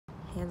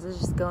Hans is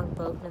just going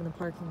boating in the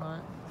parking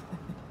lot.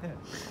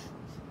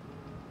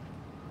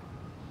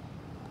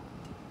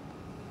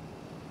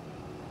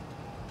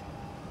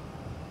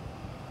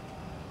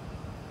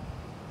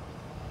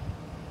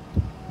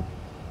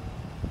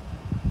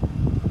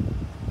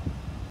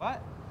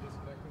 What?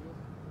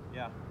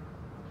 Yeah.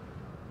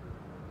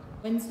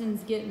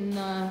 Winston's getting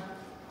the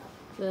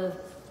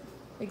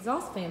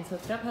exhaust fans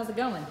hooked up. How's it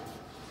going?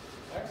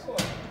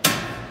 Excellent.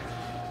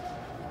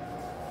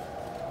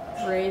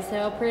 Praise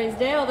hell, praise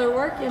Dale, they're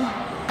working.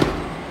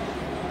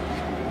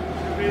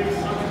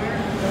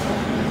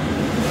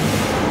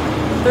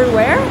 Through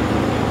where?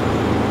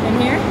 In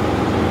here?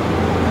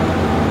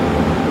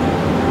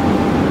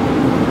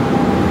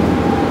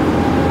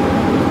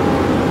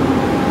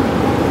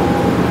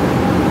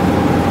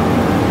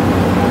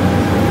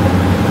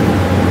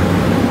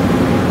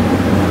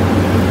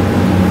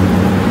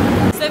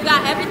 So we've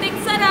got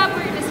everything set up.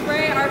 We're gonna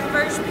spray our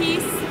first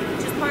piece,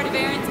 which is part of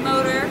Aaron's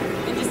motor,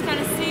 and just kind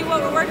of see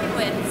what we're working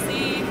with,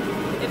 see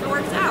if it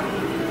works out.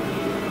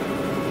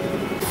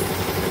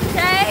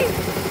 Okay?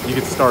 You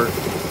can start.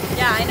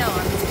 Yeah, I know,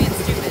 I'm just being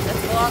stupid.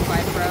 That's vlog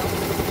life, bro.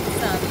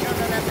 So, you don't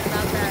know nothing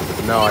about that.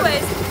 No,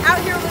 anyways, out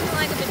here looking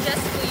like a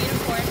majestical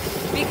unicorn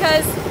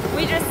because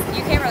we just,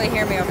 you can't really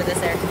hear me over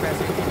this air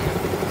compressor, can you?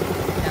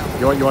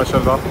 No. You want to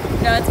shut it off?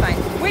 No, it's fine.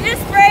 We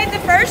just sprayed the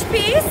first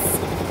piece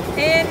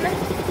in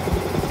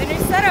the new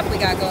setup we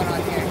got going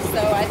on here. So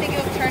I think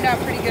it turned out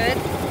pretty good.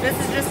 This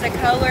is just a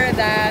color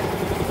that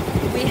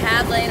we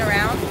had laying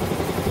around.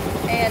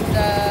 And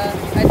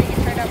I think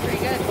it turned out pretty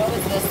good. What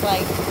was this,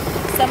 like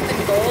something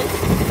gold?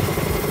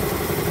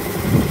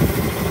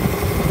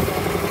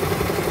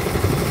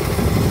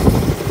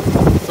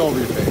 It's all over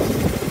your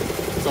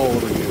face. It's all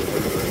over you.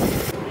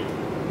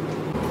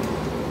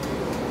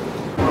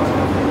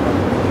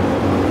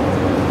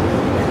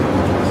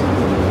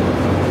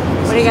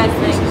 What do you guys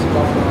think?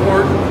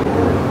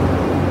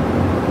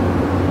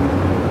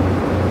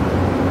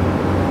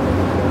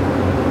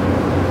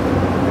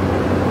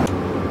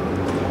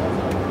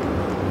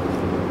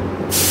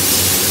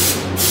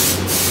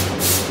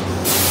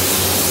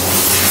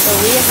 So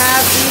we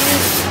have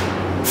these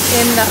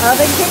in the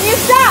oven. Can you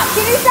stop?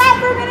 Can you stop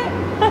for a minute?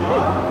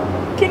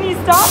 Can you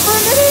stop for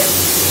a minute?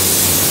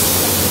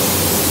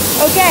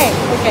 Okay.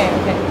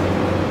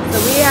 So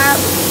we have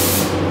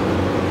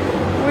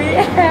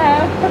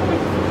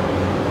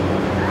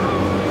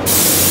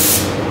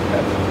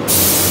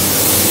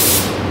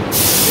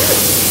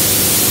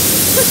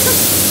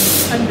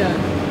I'm done.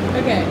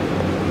 Okay.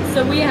 So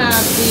we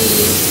have the,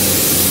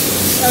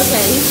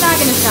 okay, he's not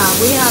gonna stop.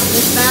 We have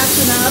this batch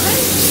in the oven.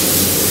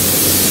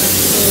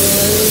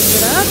 Close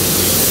it up.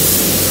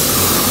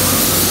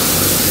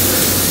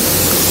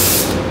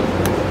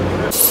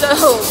 So,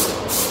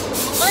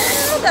 a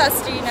little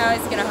dusty. Now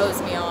he's gonna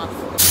hose me off.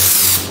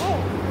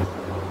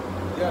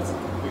 That's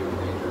completely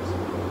dangerous.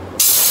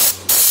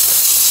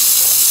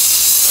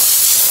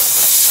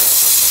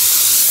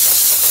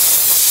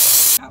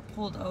 Got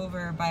pulled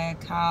over by a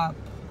cop,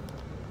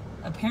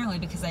 apparently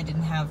because I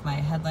didn't have my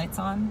headlights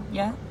on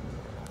yet.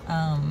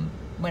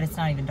 But it's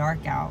not even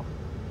dark out.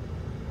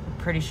 I'm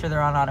pretty sure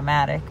they're on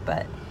automatic,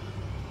 but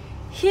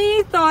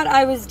he thought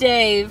I was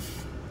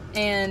Dave,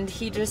 and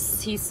he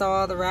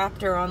saw the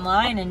Raptor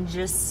online and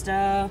just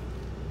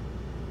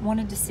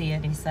wanted to see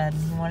it. He said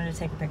he wanted to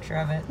take a picture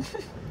of it.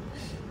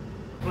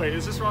 Wait,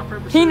 is this rock, paper,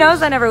 scissors? He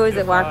knows I never lose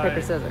at rock,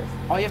 paper, scissors.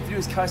 All you have to do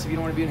is cuss if you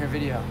don't want to be in her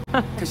video.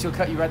 Because she'll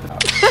cut you right the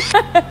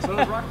So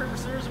is rock, paper,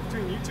 scissors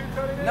between you two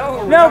cutting it?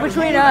 No,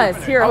 between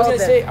us. Here, I was hold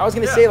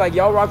gonna this. say, like,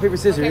 y'all rock, paper,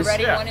 scissors. Okay,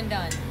 ready, Yeah. one and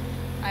done.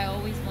 I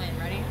always win.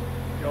 Ready?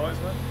 You always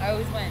win? I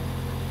always win.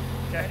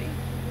 Okay.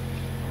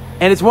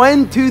 And it's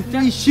 1, 2,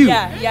 3, shoot.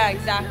 Yeah,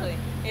 exactly.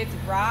 It's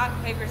rock,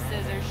 paper,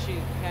 scissors,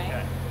 shoot, okay?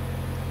 Okay.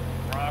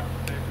 Rock,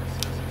 paper,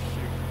 scissors,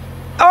 shoot.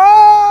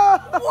 Oh!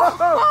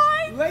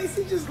 What?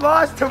 Lacey just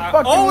lost her I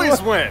fucking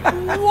always win.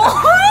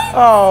 What?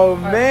 Oh,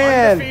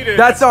 man. Undefeated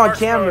That's at on Sparks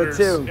camera, Motors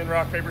too. In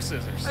rock, paper,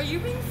 scissors. Are you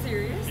being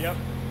serious? Yep.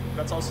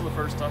 That's also the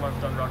first time I've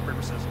done rock,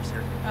 paper, scissors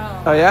here.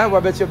 Oh, yeah? Well, I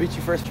bet you'll beat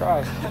you first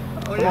try.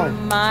 Come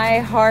on. My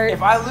heart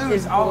If I lose,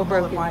 is I'll full pull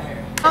broken. my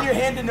hair. In your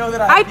hand to know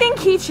that I think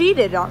he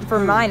cheated for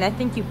mine. I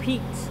think you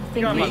peaked. I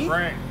Get on think my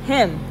brain.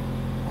 him. He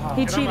Get on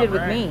my cheated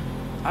with brain. me.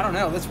 I don't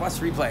know. Let's watch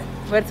the replay.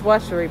 Let's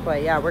watch the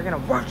replay. Yeah, we're gonna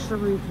watch the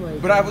replay.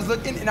 But I was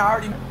looking and I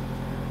already...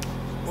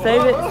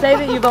 Save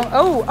it, you won't.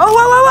 Oh,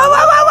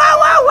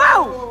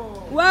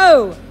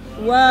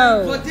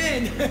 whoa. Plugged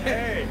in.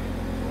 Hey,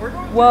 we're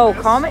going to Whoa, do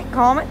this. calm it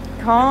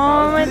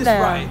Do this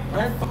down. right.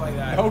 Don't fuck like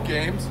that. No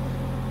games.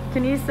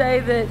 Can you say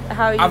that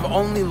how you... I've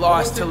only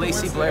lost to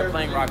Lacey Blair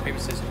playing rock, paper,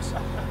 scissors.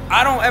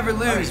 I don't ever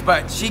lose,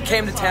 but she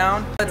came to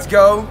town. Let's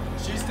go.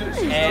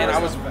 And I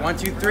was 1,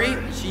 2,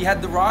 3. She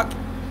had the rock.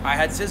 I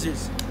had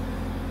scissors.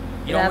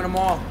 You don't win them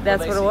all.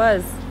 That's what it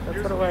was. That's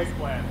Here's what it the was. game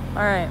plan.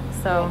 All right,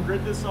 We'll so...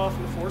 grid this off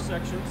into 4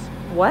 sections.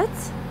 What?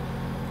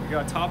 We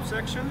got top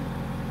section.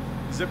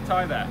 Zip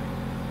tie that.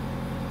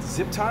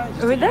 zip tie?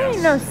 Just There take it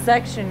ain't no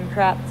section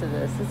crap to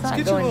this. It's Let's not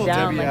get your going little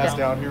down Debbie like ass that.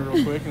 down here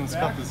real quick and let's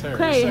cut this hair.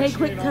 Hey, Section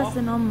quit it off.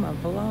 cussing on my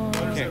vlog.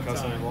 I can't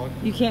cuss on your vlog.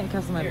 You can't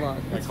cuss on my vlog.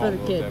 I It's call for him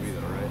the Little kids. Debbie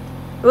though,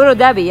 right? Little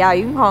Debbie, yeah,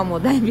 you can call him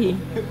Little Debbie.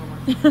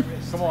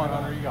 Come on,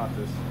 Hunter, you got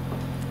this.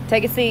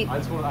 Take a seat. I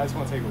just want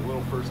to take a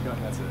little first cut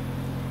and that's it.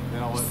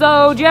 Then I'll let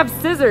So, do you have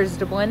scissors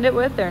to blend it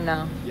with or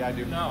no? Yeah, I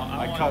do. No,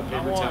 I cut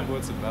paper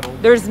templates and metal.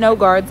 There's no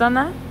guards on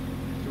that?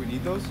 Do we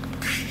need those?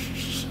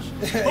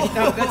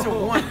 No, that's a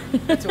 1.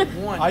 That's a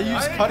 1. I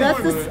use cutting That's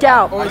fluid. the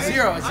scalp. Or a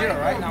 0,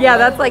 right? Not Yeah, one.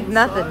 that's like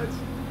nothing.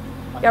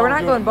 I Yeah, we're thought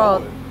not we going were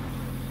bald. mullet.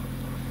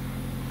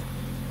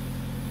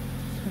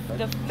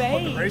 The What, the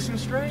fade. racing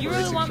straight? You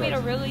really want me to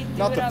really do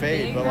Not it the up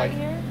fade, big but right like,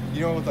 here?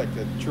 you know, with like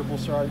the triple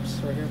stripes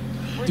right here?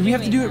 We're Do we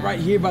have to doing do it that. right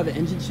here by the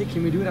engine shit?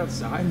 Can we do it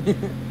outside? No,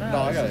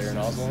 I got air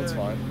nozzle, it's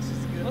fine.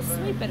 We'll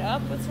sweep it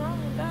up. What's wrong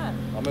with that?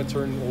 I'm gonna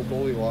turn old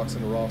Goldilocks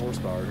into raw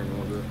horsepower here in a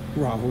little bit.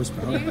 Raw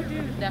horsepower. You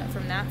do that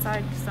from that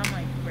side because I'm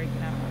like breaking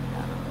out like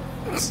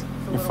that. It's a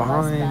You're little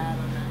fine. less bad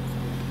on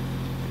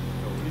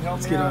that.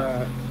 Let's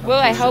get Will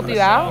I help you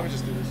Let out? me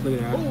just do this.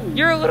 Look at that.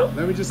 You're a little.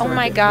 Let me just Oh start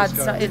my getting God, this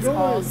so, cut. it's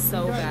all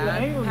so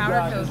bad. angle Powder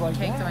guy coat is like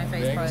caked on my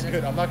face Dang, probably it's good.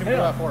 doesn't. I'm not gonna go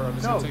that far. I'm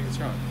just gonna take this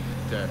round.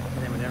 Okay.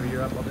 And then whenever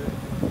you're up, I'll do it.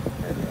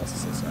 Everything else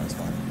is so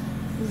satisfying.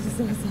 This is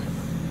so sad.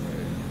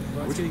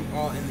 We're getting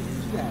all in the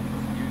engine.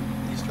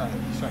 He's trying to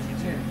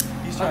get you.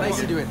 He's Let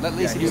Lacey do it. Let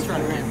Lacey do he's it.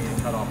 trying to get me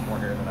to cut off more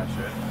hair than I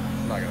should.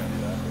 I'm not gonna do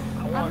that.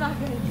 I'm not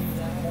gonna do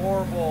that.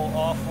 Horrible,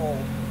 awful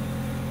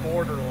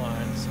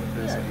borderlines with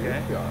this, You'll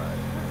okay? be alright.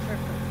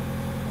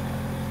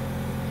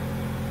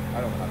 I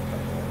don't know how to cut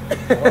a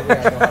bullet. The only way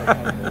I know how to cut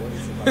a bullet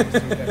is if I just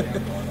took that down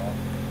going off,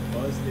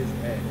 buzz his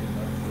head,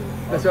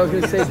 and That's what I was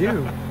gonna say, do.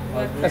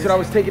 That's what I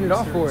was taking it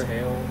off Insert for.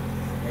 Tail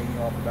hanging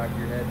off the back of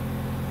your head.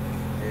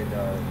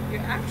 And You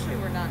actually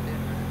were not doing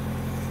that.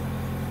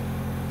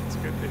 It's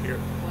good to hear.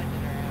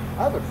 Blending around.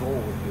 I have a goal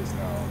with this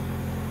now.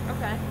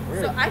 Okay.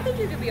 We're So gonna- I think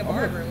you could be a I'm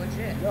gonna- barber,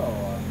 legit. No,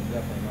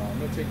 definitely not. I'm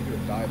gonna take you to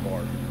a dive bar.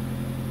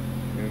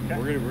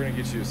 And we're gonna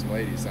get you to some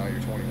ladies now.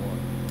 You're 21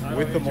 I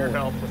with the need your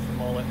mullet. help with the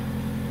mullet.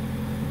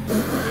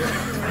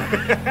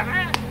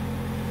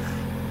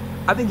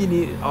 I think you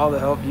need all the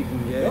help you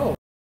can get. No.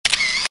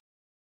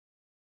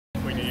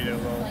 We need a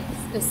little.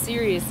 Like a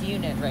serious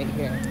unit right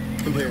here.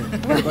 Compare.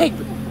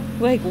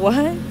 Like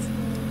what?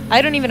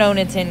 I don't even own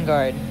a tin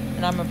guard,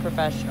 and I'm a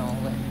professional.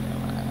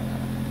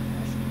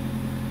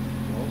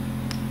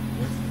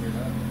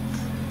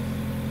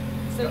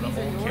 So Got a these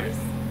are whole kit. yours?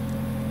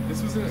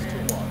 This was in his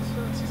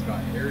toolbox. He's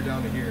got hair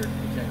down to here.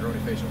 He can't grow any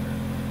facial hair.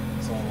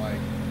 So I'm like,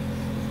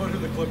 what are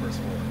the clippers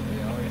for? You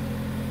know?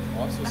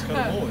 Oh, I'm supposed to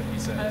cut a mullet, he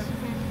says.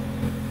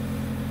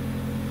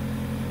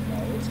 No,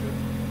 it looks good.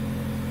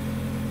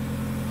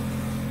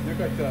 You look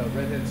like the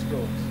redheaded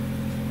squirrels.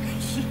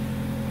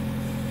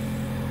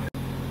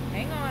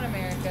 Hang on,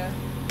 America.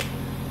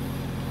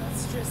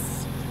 Let's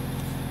just.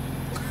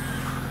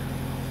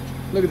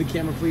 Look at the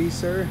camera, please,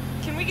 sir.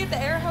 Can we get the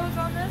air hose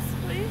on this,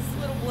 please?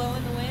 A little blow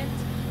in the wind.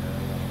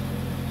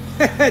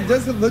 It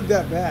doesn't look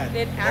that bad.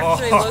 It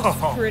actually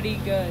looks pretty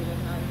good.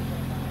 I'm not even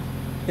gonna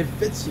lie. It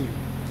fits you.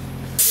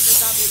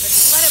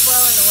 Just let it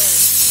blow in the wind.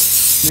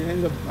 And it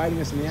ends up biting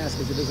us in the ass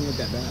because it doesn't look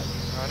that bad.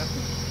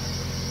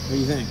 What do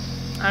you think?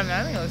 I don't know,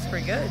 I think it looks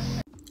pretty good.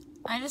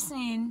 I just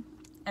need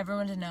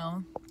everyone to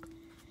know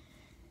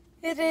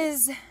it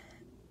is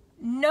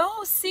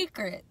no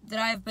secret that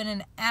I've been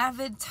an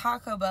avid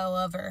Taco Bell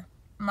lover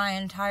my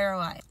entire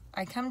life.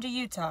 I come to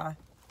Utah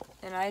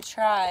and I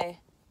try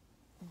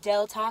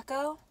Del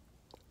Taco.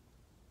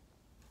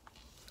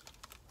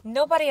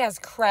 Nobody has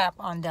crap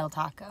on Del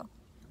Taco.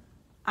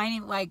 I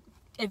need, like,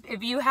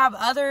 if you have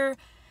other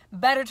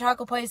better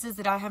taco places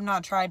that I have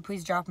not tried,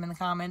 please drop them in the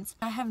comments.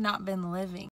 I have not been living